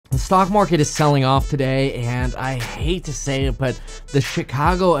The stock market is selling off today, and I hate to say it, but the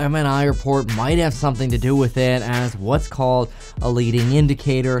Chicago M&I report might have something to do with it as what's called a leading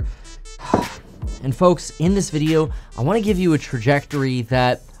indicator. And folks, in this video, I want to give you a trajectory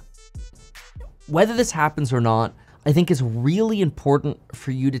that, whether this happens or not, I think is really important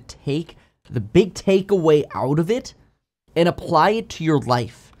for you to take the big takeaway out of it and apply it to your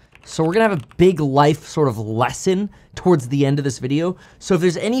life. So we're gonna have a big life sort of lesson towards the end of this video. So if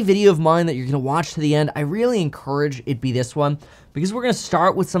there's any video of mine that you're gonna watch to the end, I really encourage it be this one, because we're gonna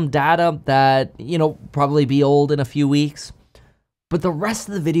start with some data that, probably be old in a few weeks, but the rest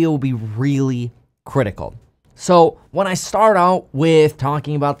of the video will be really critical. So when I start out with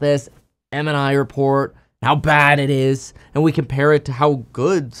talking about this M&I report, how bad it is, and we compare it to how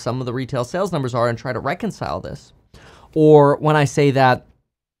good some of the retail sales numbers are and try to reconcile this, or when I say that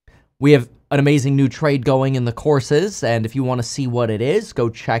we have an amazing new trade going in the courses, and if you want to see what it is, go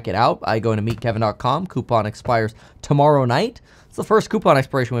check it out. I go into meetkevin.com. Coupon expires tomorrow night. It's the first coupon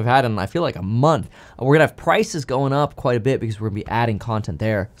expiration we've had in, I feel like, a month. We're going to have prices going up quite a bit because we're going to be adding content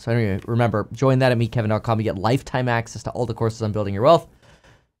there. So anyway, remember, join that at meetkevin.com. You get lifetime access to all the courses on building your wealth.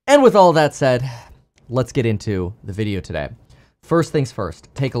 And with all that said, let's get into the video today. First things first,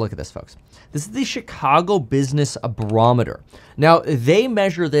 take a look at this, folks. This is the Chicago Business Barometer. Now, they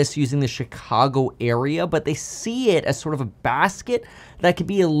measure this using the Chicago area, but they see it as sort of a basket that could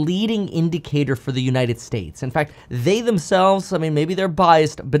be a leading indicator for the United States. In fact, they themselves, maybe they're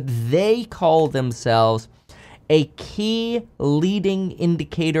biased, but they call themselves a key leading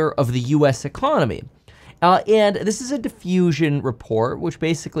indicator of the U.S. economy. And this is a diffusion report, which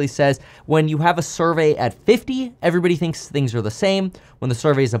basically says when you have a survey at 50, everybody thinks things are the same. When the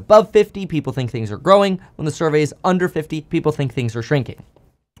survey is above 50, people think things are growing. When the survey is under 50, people think things are shrinking.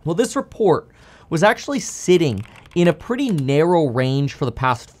 Well, this report was actually sitting in a pretty narrow range for the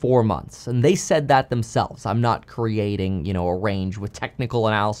past 4 months. And they said that themselves. I'm not creating, a range with technical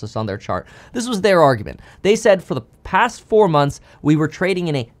analysis on their chart. This was their argument. They said for the past 4 months, we were trading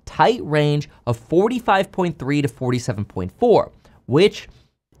in a tight range of 45.3 to 47.4, which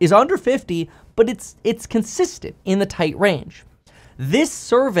is under 50, but it's consistent in the tight range. This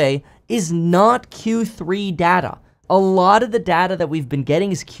survey is not Q3 data. A lot of the data that we've been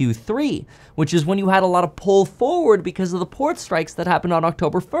getting is Q3, which is when you had a lot of pull forward because of the port strikes that happened on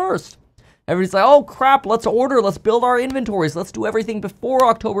October 1st. Everybody's like, oh crap, let's build our inventories, let's do everything before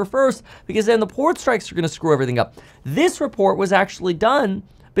October 1st, because then the port strikes are gonna screw everything up. This report was actually done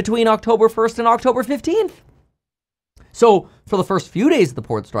between October 1st and October 15th. So for the first few days of the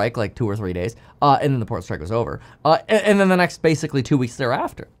port strike, like 2 or 3 days, and then the port strike was over, and then the next basically 2 weeks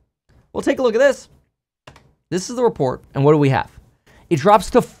thereafter. Well, take a look at this. This is the report, and what do we have? It drops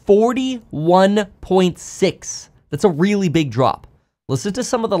to 41.6. That's a really big drop. Listen to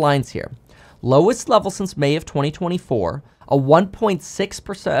some of the lines here. Lowest level since May of 2024, a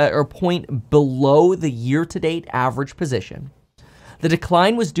 1.6% or point below the year-to-date average position. The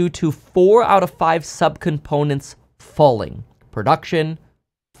decline was due to 4 out of 5 subcomponents falling. Production,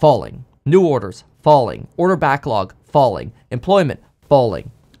 falling. New orders, falling. Order backlog, falling. Employment, falling.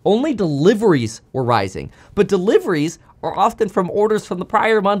 Only deliveries were rising, but deliveries are often from orders from the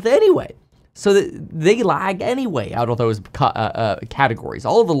prior month anyway. So they lag anyway out of those categories.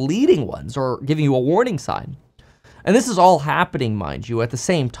 All of the leading ones are giving you a warning sign. And this is all happening, mind you, at the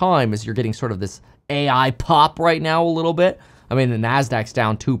same time as you're getting sort of this AI pop right now a little bit. The NASDAQ's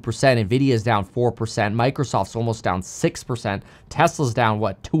down 2%, NVIDIA's down 4%, Microsoft's almost down 6%, Tesla's down,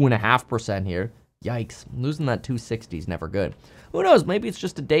 2.5% here. Yikes, losing that 260 is never good. Who knows, maybe it's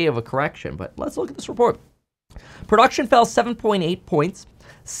just a day of a correction, but let's look at this report. Production fell 7.8 points,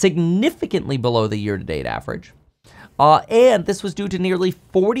 significantly below the year-to-date average. And this was due to nearly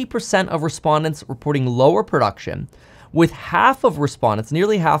 40% of respondents reporting lower production, with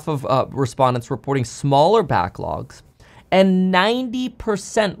nearly half of respondents reporting smaller backlogs, and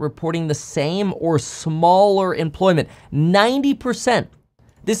 90% reporting the same or smaller employment. 90%.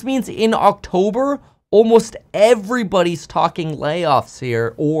 This means in October, almost everybody's talking layoffs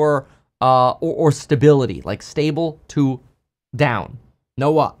here or stability, like stable to down,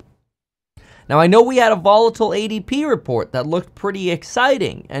 no up. Now, I know we had a volatile ADP report that looked pretty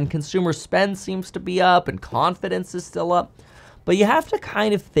exciting, and consumer spend seems to be up and confidence is still up, but you have to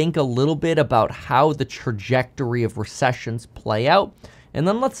kind of think a little bit about how the trajectory of recessions play out, and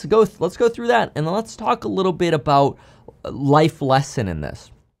then let's go through that, and then let's talk a little bit about life lesson in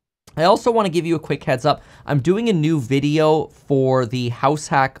this. I also want to give you a quick heads up. I'm doing a new video for the house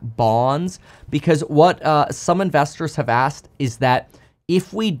hack bonds because what some investors have asked is that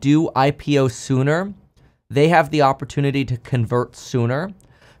if we do IPO sooner, they have the opportunity to convert sooner.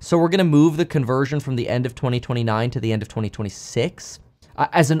 So we're going to move the conversion from the end of 2029 to the end of 2026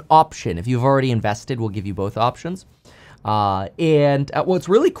 as an option. If you've already invested, we'll give you both options. And what's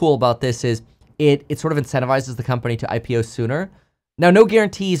really cool about this is it sort of incentivizes the company to IPO sooner. Now, no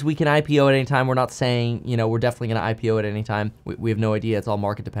guarantees we can IPO at any time. We're not saying, we're definitely going to IPO at any time. We have no idea. It's all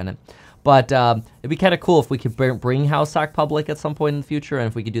market dependent. But it'd be kind of cool if we could bring Househack public at some point in the future. And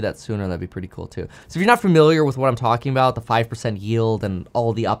if we could do that sooner, that'd be pretty cool too. So if you're not familiar with what I'm talking about, the 5% yield and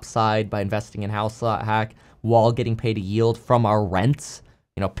all the upside by investing in Househack while getting paid a yield from our rents,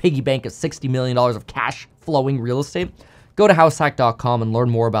 piggy bank of $60 million of cash flowing real estate, go to househack.com and learn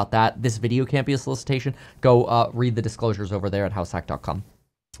more about that. This video can't be a solicitation. Go read the disclosures over there at househack.com.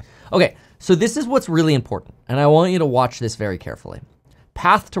 Okay, so this is what's really important, and I want you to watch this very carefully.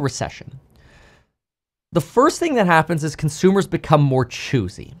 Path to recession. The first thing that happens is consumers become more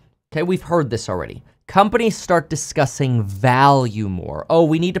choosy. Okay, we've heard this already. Companies start discussing value more. Oh,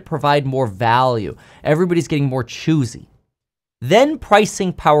 we need to provide more value. Everybody's getting more choosy. Then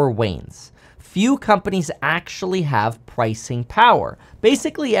pricing power wanes. Few companies actually have pricing power.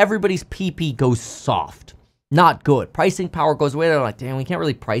 Basically, everybody's PP goes soft. Not good. Pricing power goes away. They're like, damn, we can't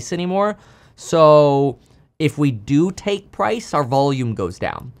really price anymore. So if we do take price, our volume goes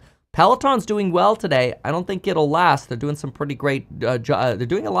down. Peloton's doing well today. I don't think it'll last. They're doing some pretty great, they're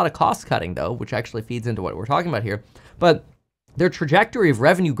doing a lot of cost cutting though, which actually feeds into what we're talking about here. But their trajectory of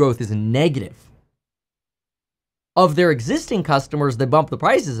revenue growth is negative. Of their existing customers, they bump the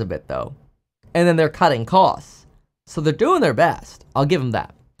prices a bit though. And then they're cutting costs. So they're doing their best. I'll give them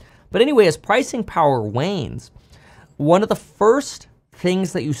that. But anyway, as pricing power wanes, one of the first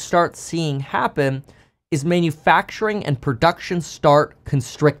things that you start seeing happen is manufacturing and production start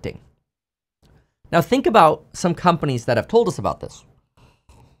constricting. Now think about some companies that have told us about this.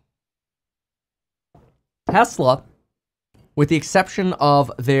 Tesla, with the exception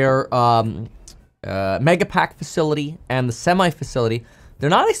of their Megapack facility and the Semi facility, they're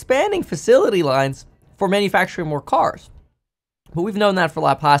not expanding facility lines for manufacturing more cars. But we've known that for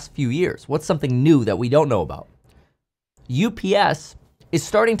the past few years. What's something new that we don't know about? UPS is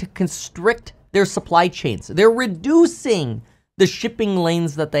starting to constrict their supply chains. They're reducing the shipping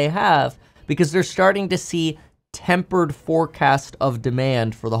lanes that they have because they're starting to see tempered forecast of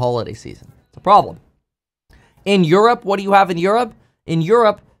demand for the holiday season. It's a problem. In Europe, what do you have in Europe? In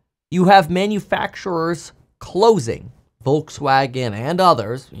Europe, you have manufacturers closing. Volkswagen and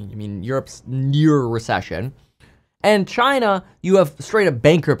others. I mean, Europe's near a recession. And China, you have straight up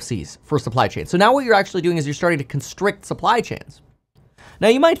bankruptcies for supply chains. So now what you're actually doing is you're starting to constrict supply chains. Now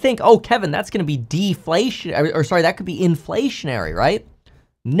you might think, oh, Kevin, that's going to be deflation, or sorry, that could be inflationary, right?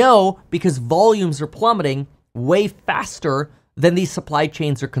 No, because volumes are plummeting way faster than these supply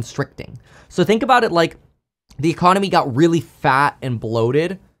chains are constricting. So think about it like the economy got really fat and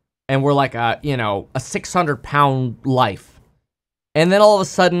bloated, and we're like a 600-pound life. And then all of a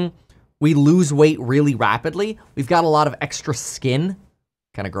sudden, we lose weight really rapidly. We've got a lot of extra skin.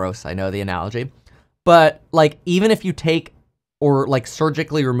 Kind of gross, I know the analogy. But like, even if you take or like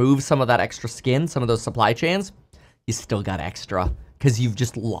surgically remove some of that extra skin, some of those supply chains, you still got extra because you've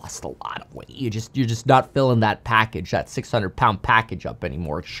just lost a lot of weight. You're just not filling that package, that 600-pound package up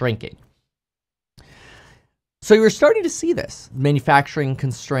anymore. It's shrinking. So you're starting to see this, manufacturing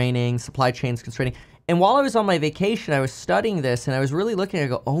constraining, supply chains constraining. And while I was on my vacation, I was studying this and I was really looking, I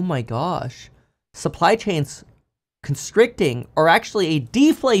go, oh my gosh, supply chains constricting are actually a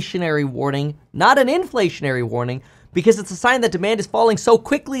deflationary warning, not an inflationary warning, because it's a sign that demand is falling so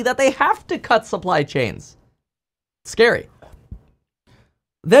quickly that they have to cut supply chains. Scary.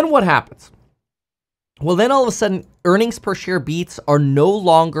 Then what happens? Well, then all of a sudden, earnings per share beats are no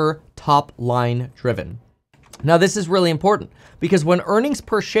longer top line driven. Now, this is really important because when earnings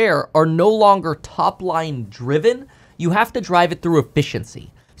per share are no longer top line driven, you have to drive it through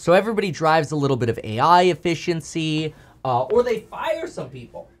efficiency. So everybody drives a little bit of AI efficiency, or they fire some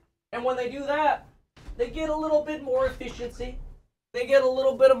people. And when they do that, they get a little bit more efficiency. They get a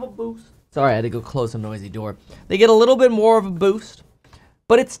little bit of a boost. Sorry, I had to go close a noisy door. They get a little bit more of a boost,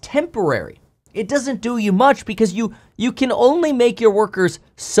 but it's temporary. It doesn't do you much because you can only make your workers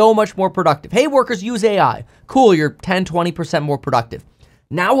so much more productive. Hey, workers, use AI. Cool, you're 10, 20% more productive.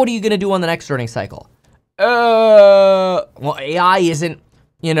 Now what are you going to do on the next earnings cycle? Well, AI isn't,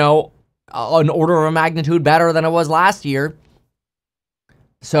 an order of magnitude better than it was last year.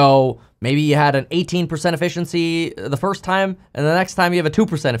 So maybe you had an 18% efficiency the first time, and the next time you have a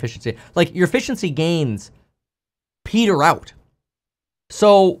 2% efficiency. Like, your efficiency gains peter out.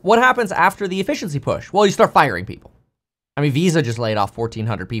 So what happens after the efficiency push? Well, you start firing people. I mean, Visa just laid off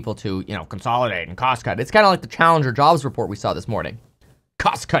 1,400 people to, consolidate and cost cut. It's kind of like the Challenger jobs report we saw this morning.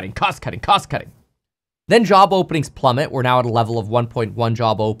 cost cutting, cost cutting, cost cutting. Then job openings plummet. We're now at a level of 1.1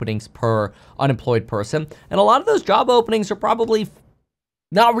 job openings per unemployed person. And a lot of those job openings are probably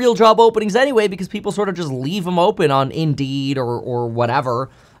not real job openings anyway, because people sort of just leave them open on Indeed or whatever,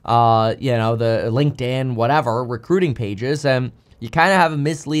 the LinkedIn, whatever, recruiting pages. And you kind of have a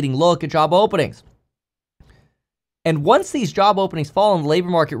misleading look at job openings. And once these job openings fall and the labor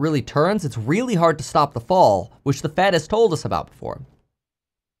market really turns, it's really hard to stop the fall, which the Fed has told us about before.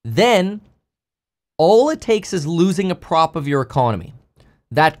 Then all it takes is losing a prop of your economy.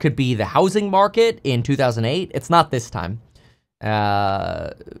 That could be the housing market in 2008. It's not this time.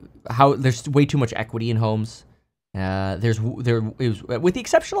 There's way too much equity in homes. With the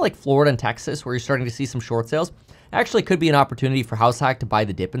exception of like Florida and Texas, where you're starting to see some short sales, actually could be an opportunity for house hack to buy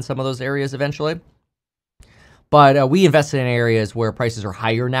the dip in some of those areas eventually. But we invested in areas where prices are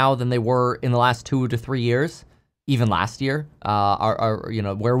higher now than they were in the last 2 to 3 years. Even last year,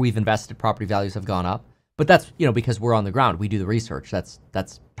 where we've invested, property values have gone up. But that's, because we're on the ground. We do the research.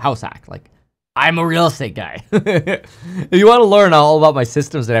 That's house hack. Like, I'm a real estate guy. If you want to learn all about my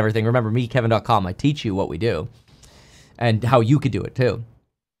systems and everything, remember mekevin.com. I teach you what we do and how you could do it too.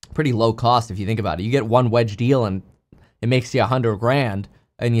 Pretty low cost if you think about it. You get one wedge deal and it makes you $100,000,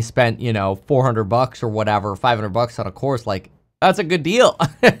 and you spent, $400 or whatever, $500 on a course. Like, that's a good deal.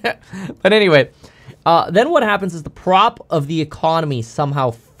 But anyway. Then what happens is the prop of the economy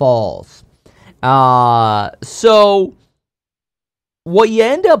somehow falls. So what you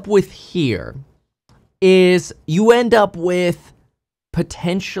end up with here is you end up with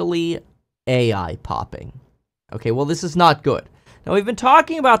potentially AI popping. Okay, well, this is not good. Now, we've been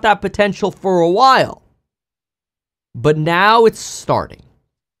talking about that potential for a while, but now it's starting.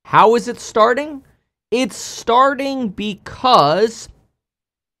 How is it starting? It's starting because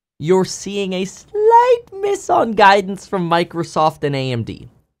you're seeing a slight miss on guidance from Microsoft and AMD.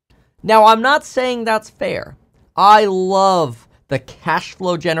 Now, I'm not saying that's fair. I love the cash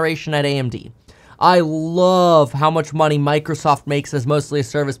flow generation at AMD. I love how much money Microsoft makes as mostly a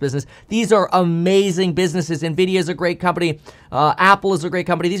service business. These are amazing businesses. NVIDIA is a great company. Apple is a great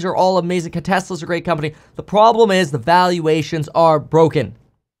company. These are all amazing. Tesla's a great company. The problem is the valuations are broken.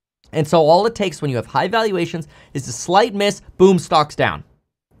 And so all it takes when you have high valuations is a slight miss, boom, stocks down.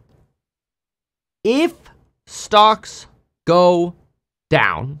 If stocks go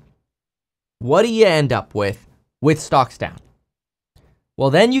down, what do you end up with stocks down?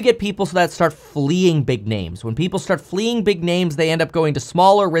 Well, then you get people that start fleeing big names. When people start fleeing big names, they end up going to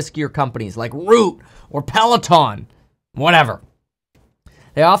smaller, riskier companies like Root or Peloton, whatever.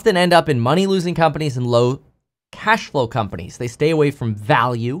 They often end up in money-losing companies and low cash flow companies. They stay away from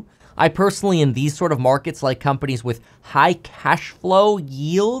value. I personally, in these sort of markets, like companies with high cash flow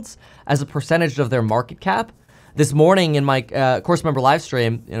yields as a percentage of their market cap. This morning in my course member live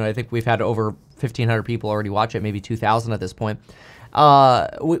stream, I think we've had over 1,500 people already watch it, maybe 2,000 at this point.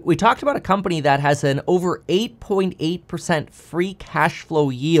 We talked about a company that has an over 8.8% free cash flow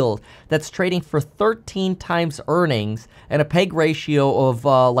yield that's trading for 13 times earnings and a PEG ratio of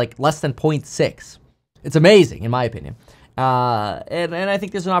less than 0.6. It's amazing, in my opinion. And I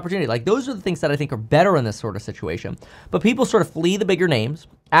think there's an opportunity. Like, those are the things that I think are better in this sort of situation. But people sort of flee the bigger names.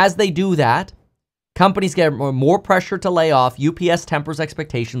 As they do that, companies get more pressure to lay off. UPS tempers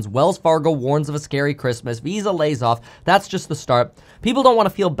expectations. Wells Fargo warns of a scary Christmas. Visa lays off. That's just the start. People don't want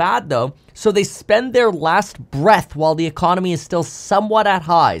to feel bad, though, so they spend their last breath while the economy is still somewhat at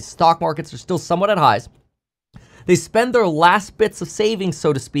highs. Stock markets are still somewhat at highs. They spend their last bits of savings,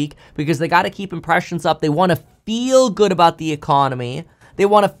 so to speak, because they got to keep impressions up. They want to feel good about the economy. They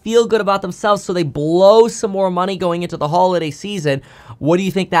want to feel good about themselves, so they blow some more money going into the holiday season. What do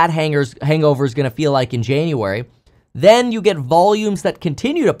you think that hangover is going to feel like in January? Then you get volumes that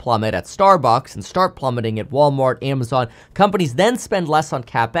continue to plummet at Starbucks and start plummeting at Walmart, Amazon. Companies then spend less on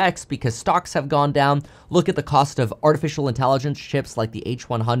CapEx because stocks have gone down. Look at the cost of artificial intelligence chips like the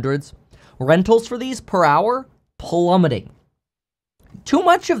H100s. Rentals for these per hour, plummeting. Too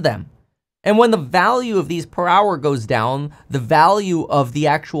much of them. And when the value of these per hour goes down, the value of the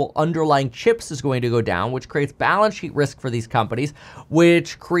actual underlying chips is going to go down, which creates balance sheet risk for these companies,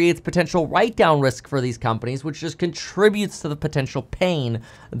 which creates potential write-down risk for these companies, which just contributes to the potential pain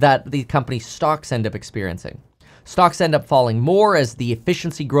that the company's stocks end up experiencing. Stocks end up falling more as the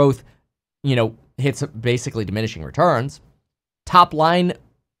efficiency growth, hits basically diminishing returns. Top line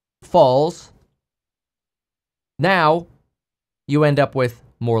falls. Now you end up with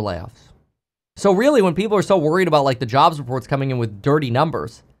more layoffs. So really, when people are so worried about like the jobs reports coming in with dirty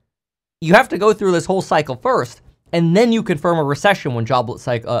numbers, you have to go through this whole cycle first, and then you confirm a recession when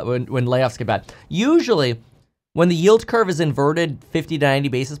when layoffs get bad. Usually, When the yield curve is inverted 50 to 90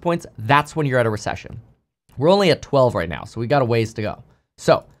 basis points, that's when you're at a recession. We're only at 12 right now, so we got a ways to go.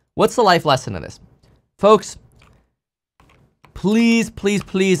 So what's the life lesson of this? Folks, please, please,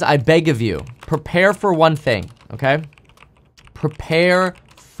 please, I beg of you, prepare for one thing, okay? Prepare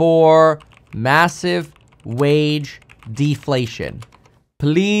for massive wage deflation.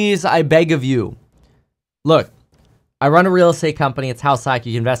 Please, I beg of you. Look, I run a real estate company. It's HouseHack.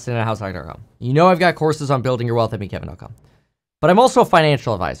 You can invest in it at househack.com. You know I've got courses on building your wealth at meetkevin.com. But I'm also a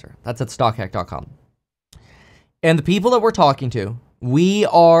financial advisor. That's at stockhack.com. And the people that we're talking to, we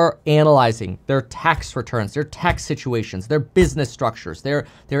are analyzing their tax returns, their tax situations, their business structures, their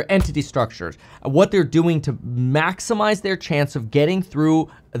entity structures, what they're doing to maximize their chance of getting through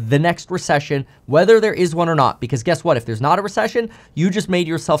the next recession, whether there is one or not. Because guess what? If there's not a recession, you just made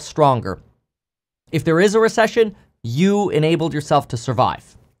yourself stronger. If there is a recession, you enabled yourself to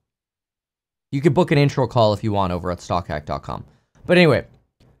survive. You could book an intro call if you want over at stockhack.com. But anyway,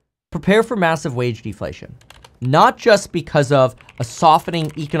 prepare for massive wage deflation. Not just because of a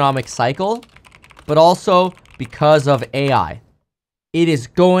softening economic cycle, but also because of AI. It is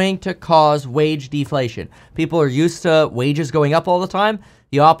going to cause wage deflation. People are used to wages going up all the time.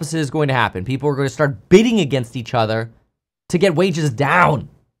 The opposite is going to happen. People are going to start bidding against each other to get wages down.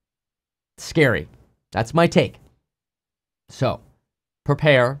 Scary. That's my take. So,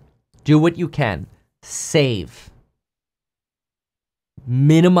 prepare, do what you can, save,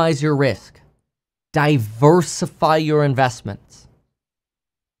 minimize your risk, diversify your investments,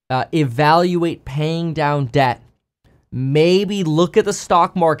 evaluate paying down debt, maybe look at the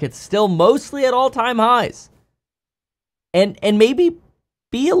stock market, still mostly at all-time highs, and maybe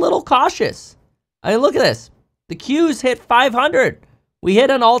be a little cautious. I mean, look at this. The Q's hit 500. We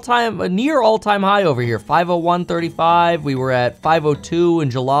hit a near all-time high over here, 501.35. We were at 502 in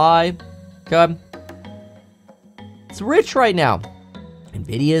July. Okay. It's rich right now.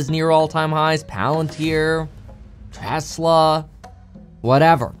 Nvidia is near all-time highs. Palantir, Tesla,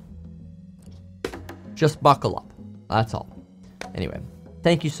 whatever. Just buckle up. That's all. Anyway,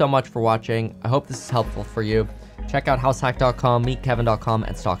 thank you so much for watching. I hope this is helpful for you. Check out househack.com, meetkevin.com,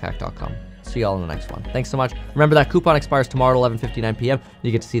 and stockhack.com. See y'all in the next one. Thanks so much. Remember that coupon expires tomorrow at 11:59 p.m.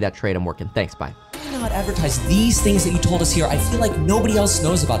 You get to see that trade I'm working. Thanks. Bye. Why not advertise these things that you told us here? I feel like nobody else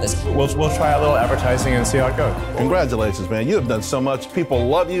knows about this. We'll try a little advertising and see how it goes. Congratulations, man. You have done so much. People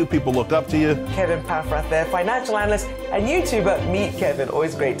love you. People look up to you. Kevin Paffrath there, financial analyst and YouTuber. Meet Kevin.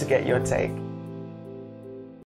 Always great to get your take.